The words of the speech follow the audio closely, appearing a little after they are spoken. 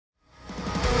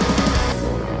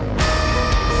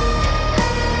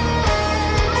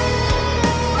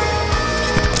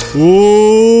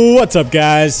Ooh, what's up,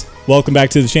 guys? Welcome back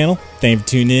to the channel. Thank you for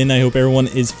tuning in. I hope everyone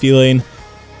is feeling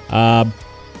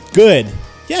good.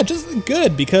 Yeah, just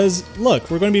good, because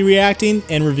look, we're going to be reacting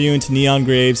and reviewing to Neon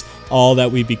Graves, All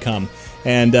That We Become.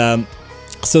 And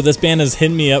so this band has hit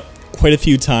me up quite a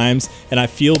few times, and I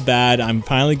feel bad. I'm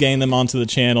finally getting them onto the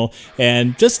channel,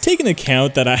 and just taking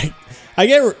account that I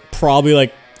get probably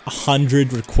like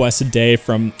 100 requests a day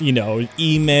from, you know,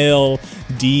 email,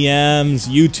 DMs,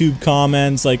 YouTube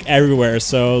comments, like everywhere.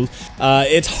 So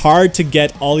it's hard to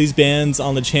get all these bands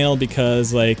on the channel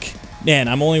because, like, man,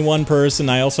 I'm only one person.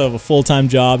 I also have a full-time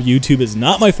job. YouTube is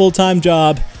not my full-time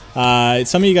job.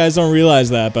 Some of you guys don't realize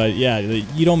that, but yeah,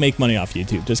 you don't make money off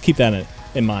YouTube. Just keep that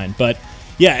in mind. But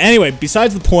yeah, anyway,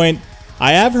 besides the point,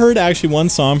 I have heard actually one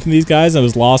song from these guys, and it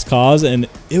was Lost Cause, and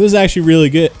it was actually really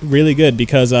good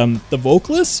because the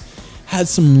vocalist had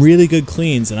some really good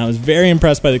cleans, and I was very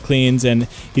impressed by the cleans, and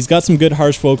he's got some good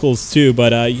harsh vocals too.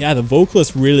 But yeah, the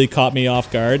vocalist really caught me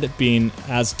off guard, being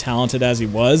as talented as he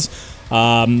was.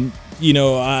 You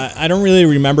know, I don't really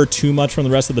remember too much from the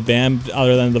rest of the band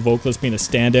other than the vocalist being a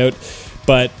standout,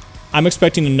 but I'm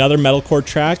expecting another metalcore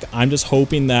track. I'm just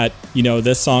hoping that, you know,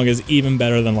 this song is even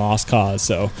better than Lost Cause.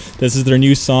 So this is their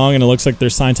new song, and it looks like they're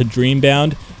signed to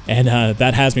Dreambound, and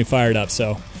that has me fired up.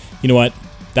 So, you know what?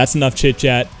 That's enough chit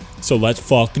chat. So let's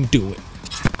fucking do it.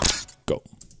 Go.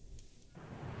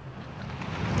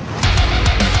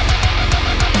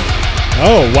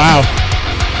 Oh, wow.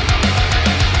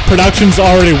 Production's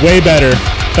already way better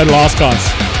than Lost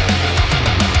Cause.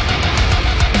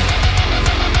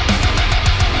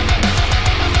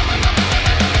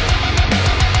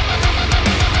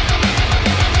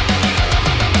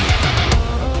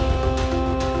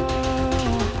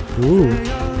 Ooh.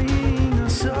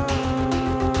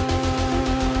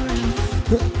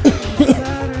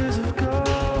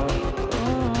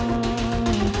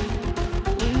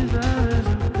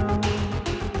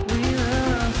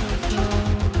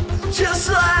 Just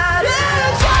let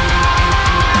it go.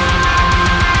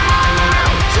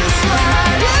 Just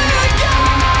let it go.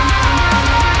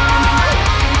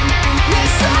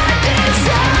 Inside this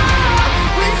hell,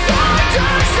 we find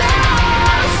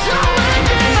ourselves. Showing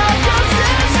me our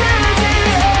consistency.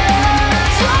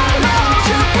 Don't hold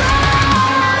your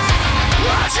breath.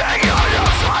 Watching on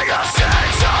your final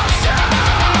sense of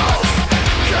self.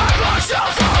 Cut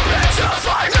myself up into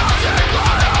find nothing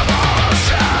but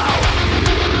emotion.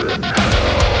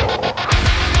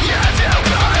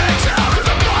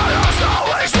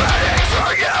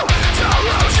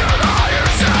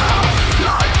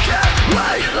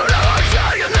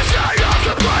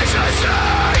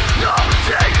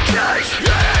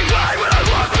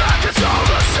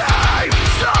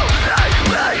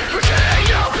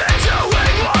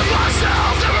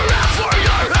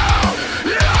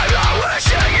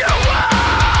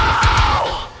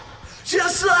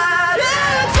 Just let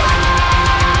it go.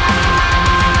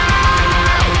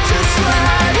 Just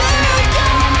let it go.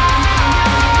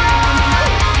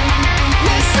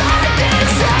 Inside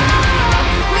this hell,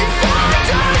 we find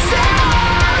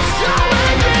ourselves.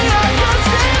 Showing me our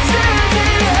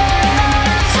consistency.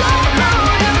 Don't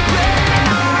hold your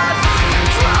breath.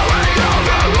 Throwing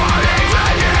over what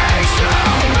even needs to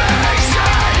be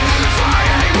said.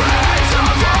 Fighting waves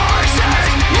of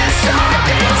voices. Inside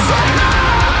this hell.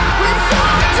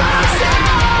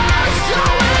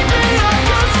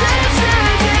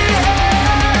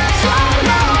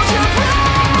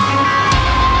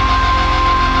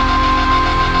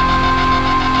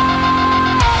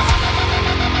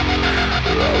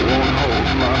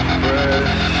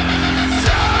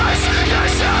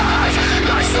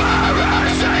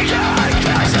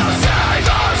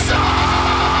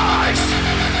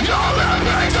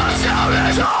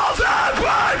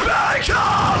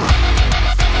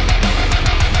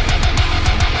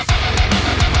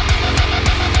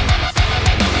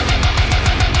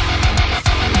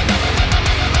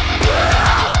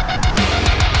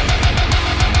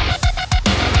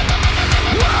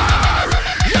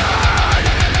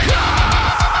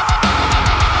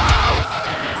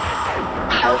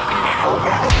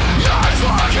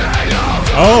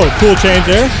 Oh, cool change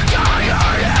there.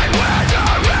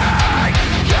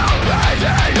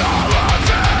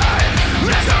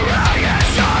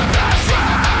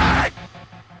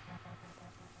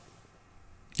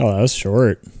 Oh, that was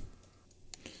short.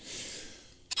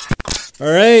 All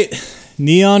right,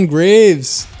 Neon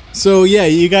Graves, So yeah,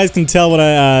 you guys can tell what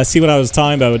I see what I was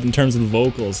talking about in terms of the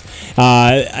vocals.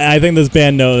 I think this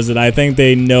band knows it. I think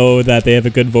they know that they have a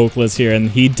good vocalist here, and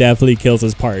he definitely kills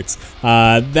his parts.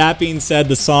 That being said,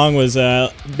 the song was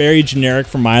very generic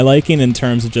for my liking in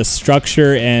terms of just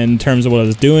structure and in terms of what I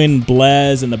was doing,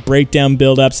 blez and the breakdown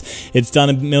build-ups. It's done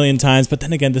a million times, but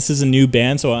then again, this is a new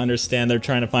band, so I understand they're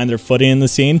trying to find their footing in the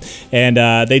scene, and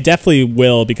they definitely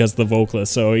will because of the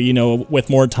vocalist. So you know, with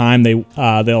more time,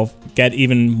 they'll get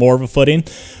even more of a footing.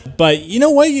 But you know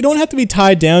what, you don't have to be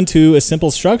tied down to a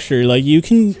simple structure. Like you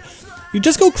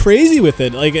just go crazy with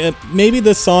it. Like maybe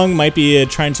this song might be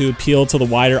trying to appeal to the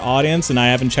wider audience, and I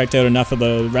haven't checked out enough of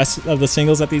the rest of the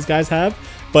singles that these guys have,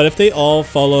 but if they all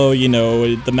follow, you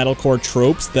know, the metalcore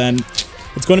tropes, then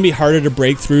it's going to be harder to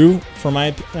break through for my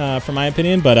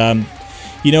opinion. But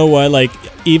you know what, like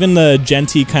even the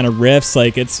genty kind of riffs,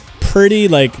 like it's pretty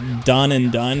like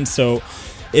done, so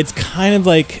it's kind of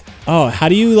like, oh, how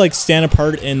do you like stand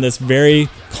apart in this very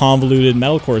convoluted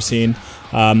metalcore scene?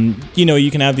 You know,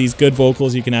 you can have these good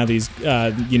vocals, you can have these,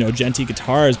 you know, genty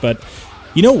guitars, but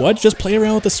you know what? Just play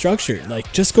around with the structure.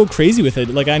 Like, just go crazy with it.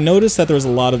 Like, I noticed that there was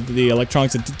a lot of the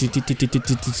electronics,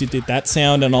 that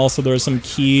sound, and also there were some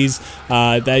keys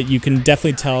that you can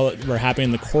definitely tell were happening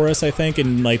in the chorus, I think,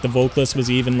 and like the vocalist was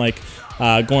even like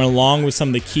going along with some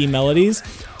of the key melodies.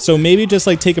 So maybe just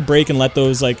like take a break and let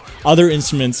those like other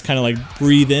instruments kind of like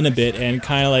breathe in a bit, and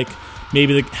kind of like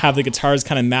maybe have the guitars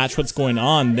kind of match what's going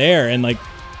on there, and like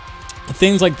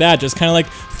things like that. Just kind of like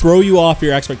throw you off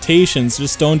your expectations.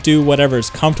 Just don't do whatever is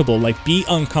comfortable. Like be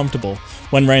uncomfortable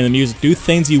when writing the music. Do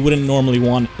things you wouldn't normally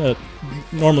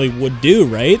would do,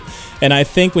 right? And I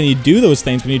think when you do those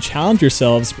things, when you challenge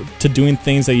yourselves to doing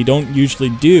things that you don't usually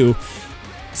do,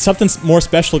 something more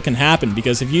special can happen.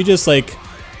 Because if you just like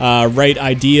write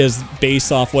ideas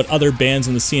based off what other bands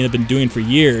in the scene have been doing for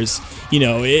years, you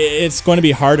know, it's going to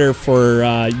be harder for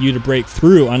you to break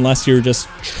through unless you're just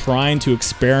trying to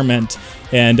experiment.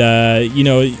 And you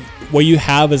know, what you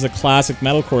have is a classic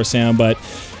metalcore sound, but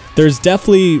there's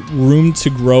definitely room to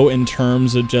grow in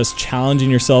terms of just challenging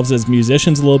yourselves as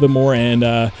musicians a little bit more,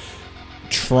 and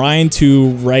trying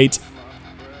to write,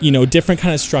 you know, different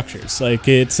kind of structures. Like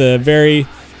it's a very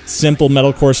simple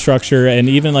metalcore structure, and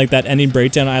even like that ending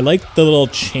breakdown, I like the little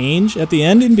change at the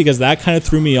ending because that kind of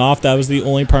threw me off. That was the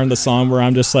only part of the song where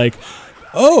I'm just like,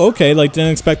 oh, okay, like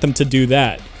didn't expect them to do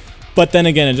that. But then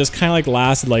again, it just kind of like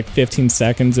lasted like 15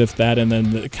 seconds, if that, and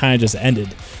then it kind of just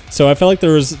ended. So I felt like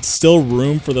there was still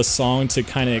room for the song to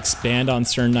kind of expand on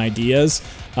certain ideas.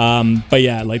 But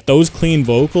yeah, like those clean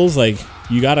vocals, like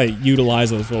you gotta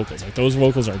utilize those vocals. Like those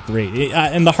vocals are great,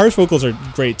 and the harsh vocals are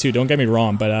great too. Don't get me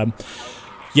wrong, but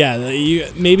yeah,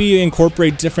 maybe you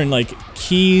incorporate different like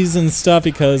keys and stuff,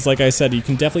 because like I said, you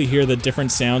can definitely hear the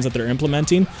different sounds that they're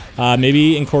implementing.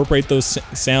 Maybe incorporate those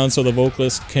sounds so the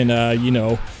vocalist can, you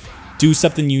know, do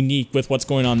something unique with what's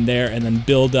going on there, and then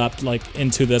build up like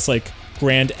into this like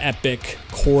grand epic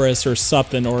chorus or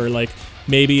something, or like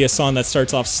maybe a song that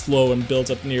starts off slow and builds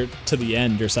up near to the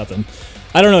end or something.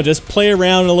 I don't know, just play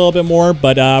around a little bit more,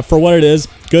 but for what it is,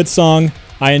 good song.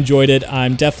 I enjoyed it.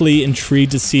 I'm definitely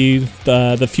intrigued to see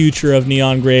the future of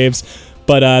Neon Graves.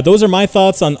 But those are my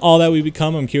thoughts on All That We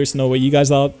Become. I'm curious to know what you guys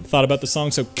thought about the song,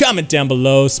 so comment down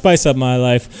below. Spice up my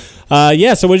life.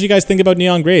 Yeah, so what did you guys think about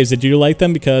Neon Graves? Did you like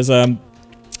them? Because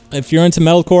if you're into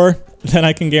metalcore, then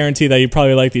I can guarantee that you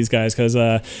probably like these guys, because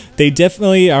they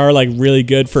definitely are like really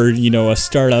good for, you know, a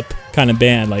startup kind of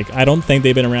band. Like I don't think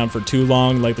they've been around for too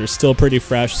long. Like they're still pretty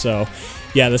fresh. So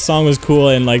yeah, the song was cool,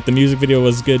 and like the music video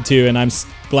was good too, and I'm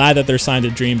glad that they're signed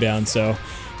to Dreambound. So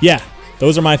yeah,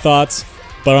 those are my thoughts.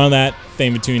 But on that,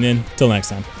 thank you for tuning in. Till next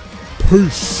time.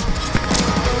 Peace.